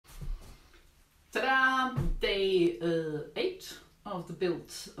Ta-da! Day 8 of the build.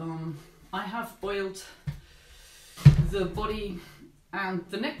 I have oiled the body and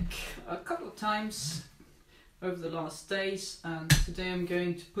the neck a couple of times over the last days, and today I'm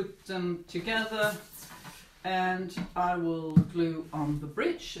going to put them together and I will glue on the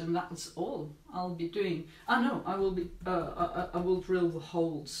bridge, and that's all I'll be doing. I will drill the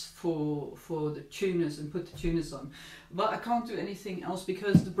holes for the tuners and put the tuners on, but I can't do anything else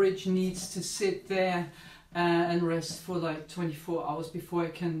because the bridge needs to sit there and rest for like 24 hours before I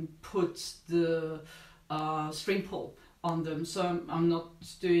can put the string pole on them. So I'm not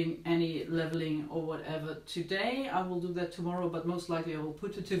doing any leveling or whatever today. I will do that tomorrow, but most likely I will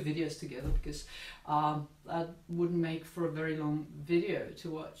put the two videos together because that wouldn't make for a very long video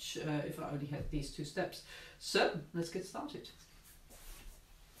to watch if I only had these two steps. So let's get started.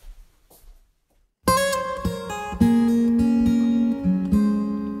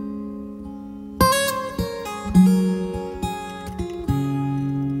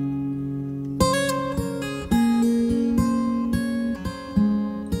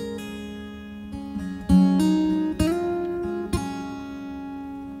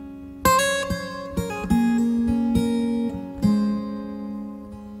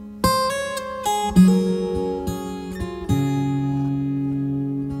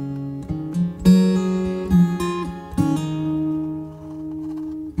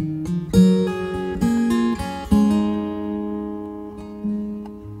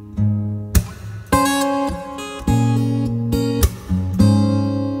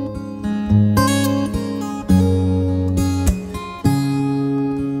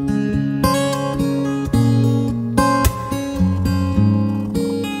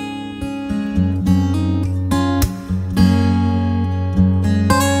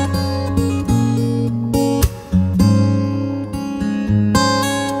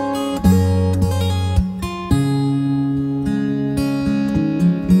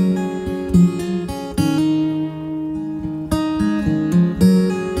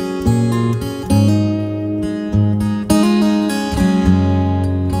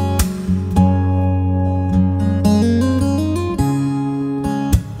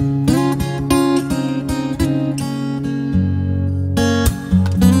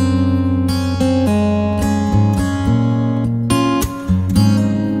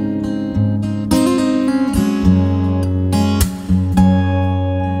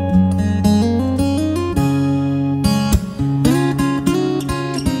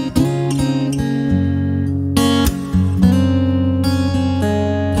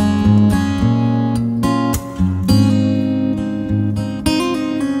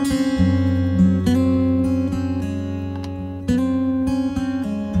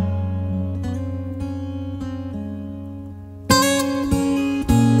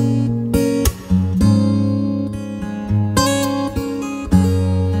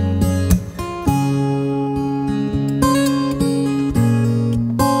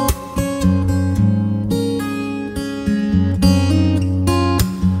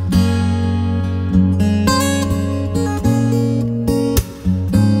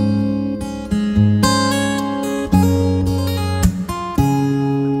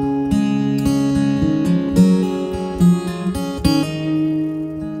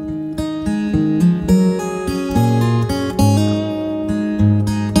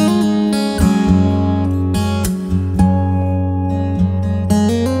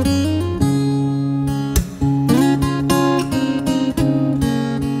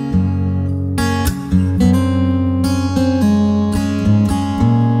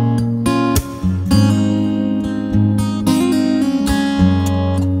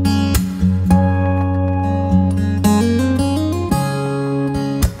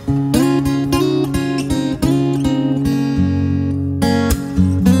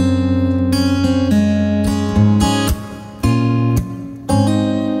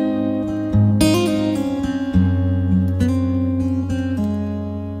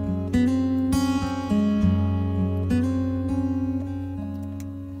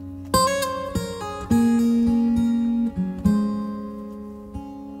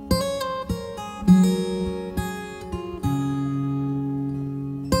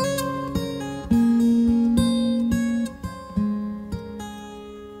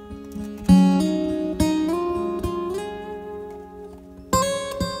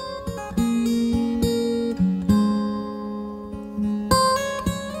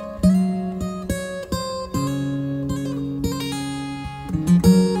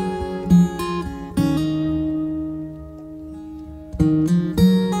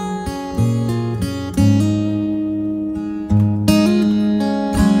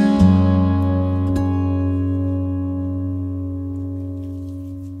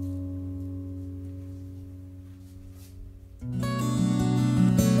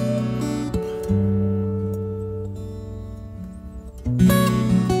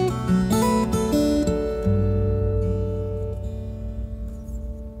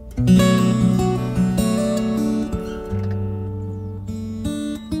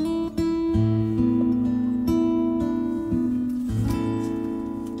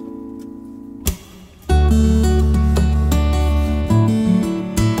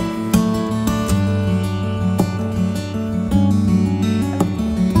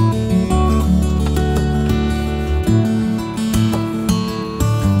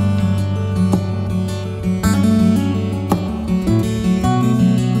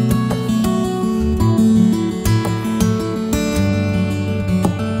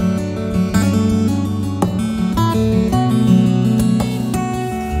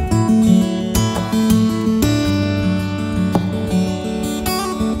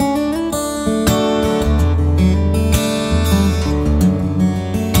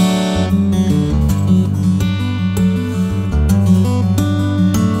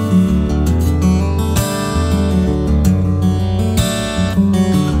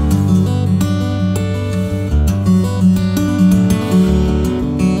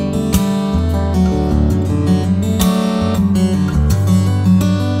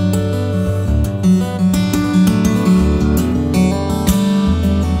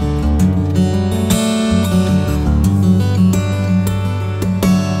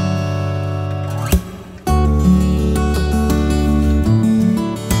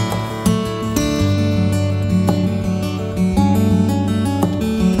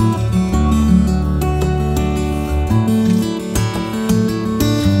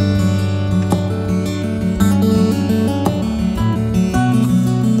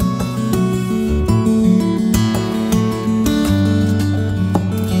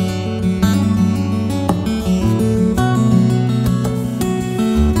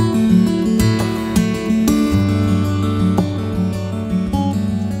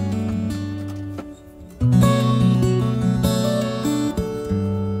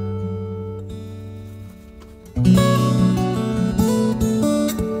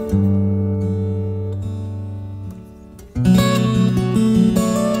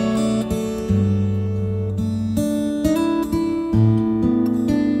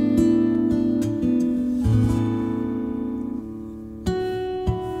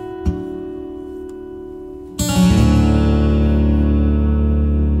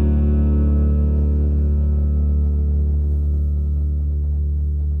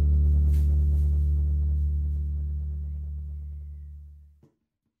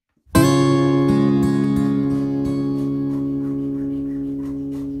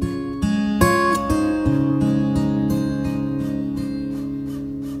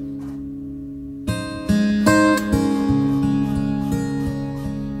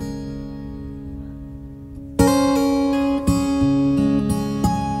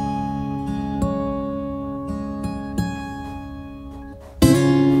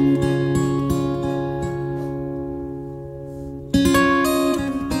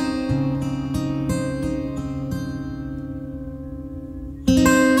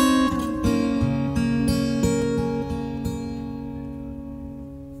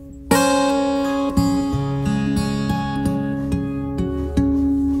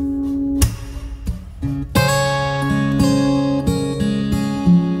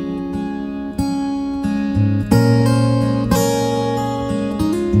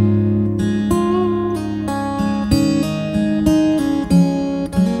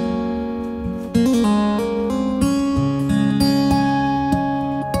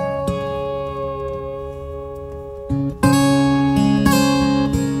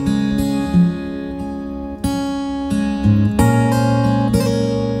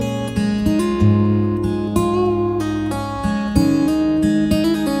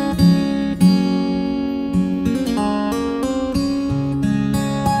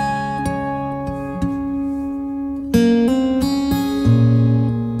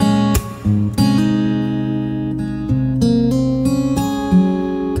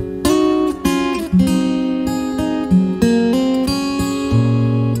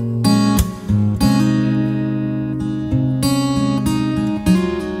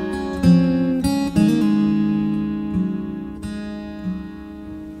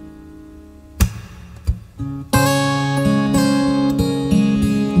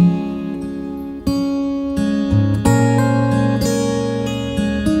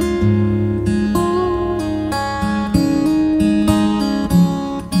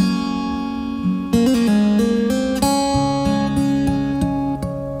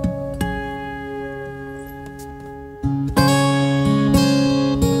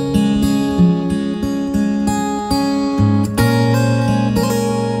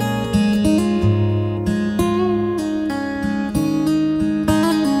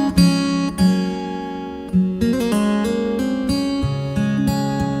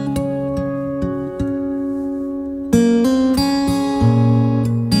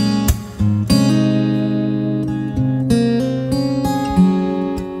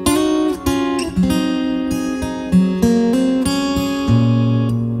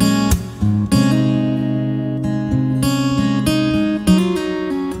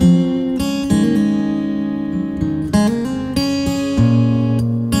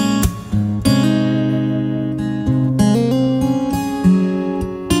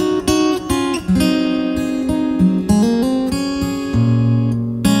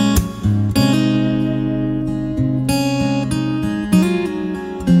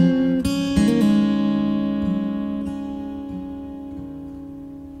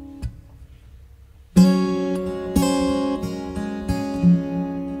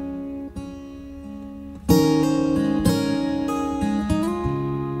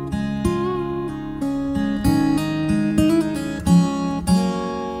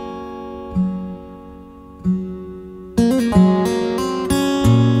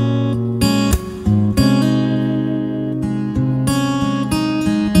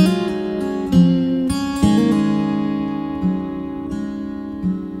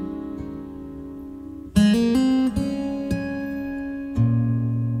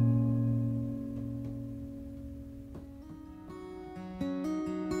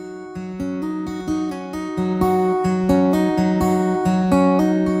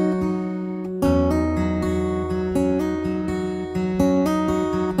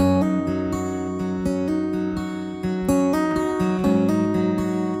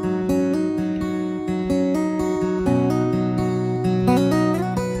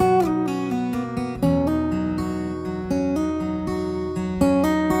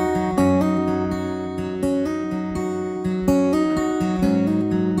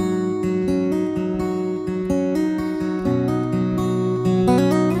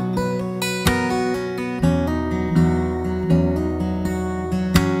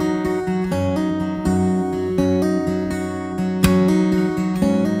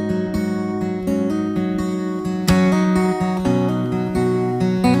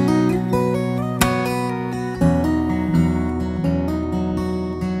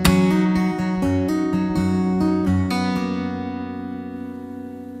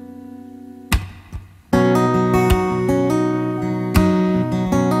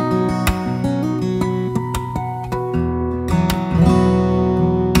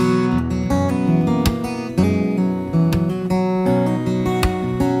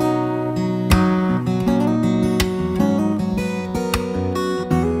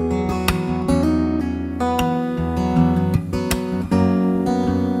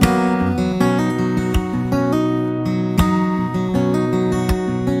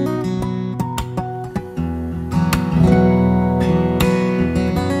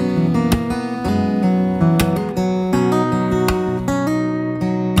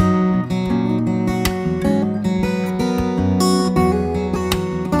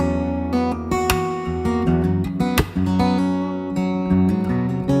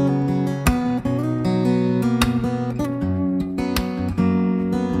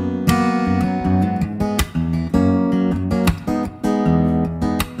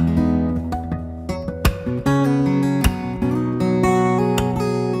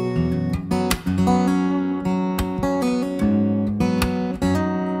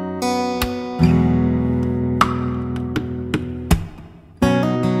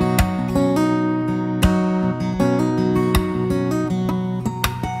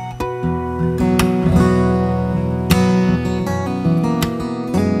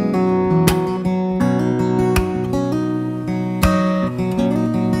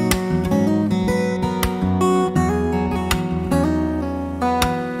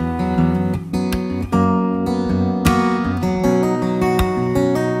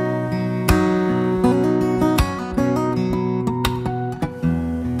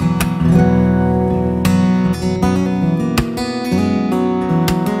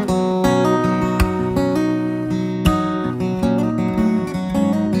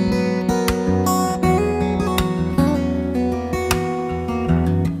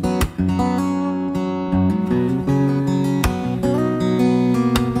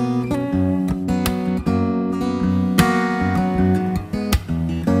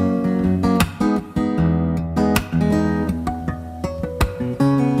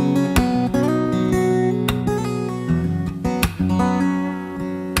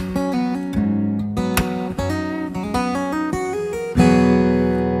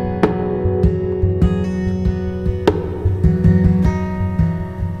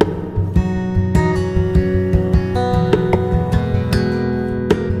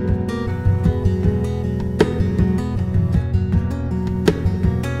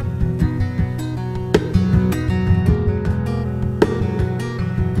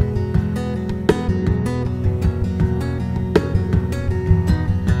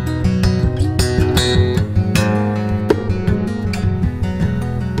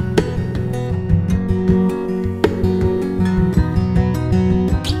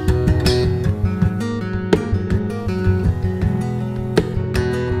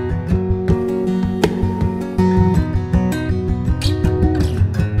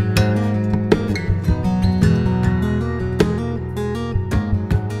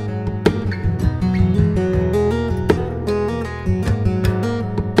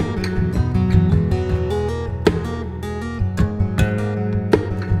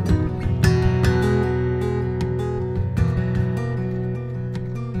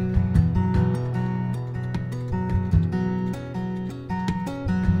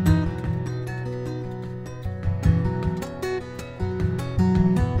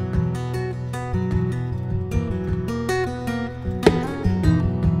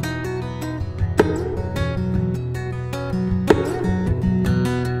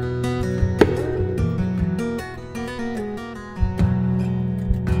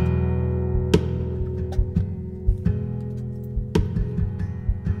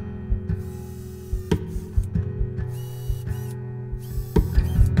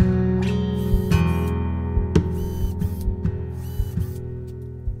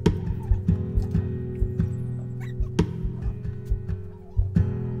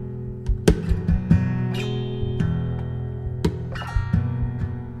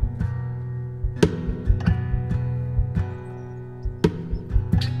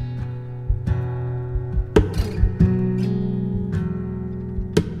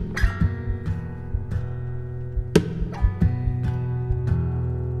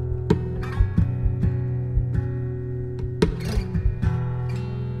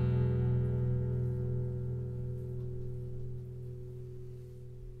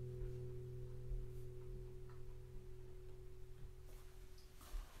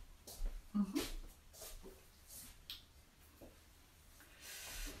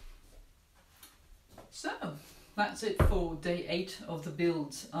 So that's it for day 8 of the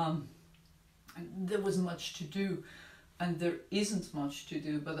build. There wasn't much to do, and there isn't much to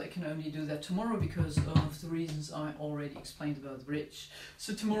do, but I can only do that tomorrow because of the reasons I already explained about the bridge.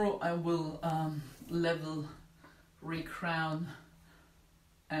 So tomorrow I will level, recrown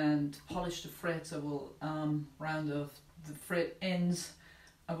and polish the frets. I will round off the fret ends.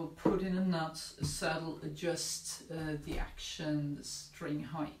 I will put in a nut, a saddle, adjust the action, the string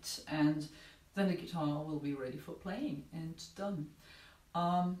height, and then the guitar will be ready for playing and done.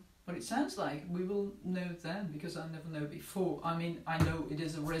 What it sounds like, we will know then, because I never know before. I mean, I know it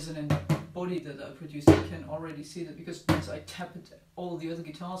is a resonant body that I produced. I can already see that because once I tap it, all the other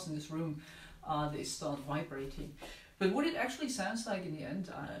guitars in this room, they start vibrating. But what it actually sounds like in the end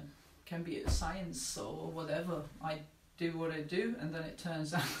can be a science or whatever. I do what I do, and then it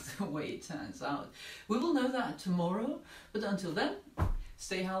turns out the way it turns out. We will know that tomorrow, but until then,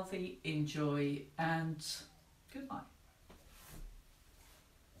 stay healthy, enjoy, and goodbye.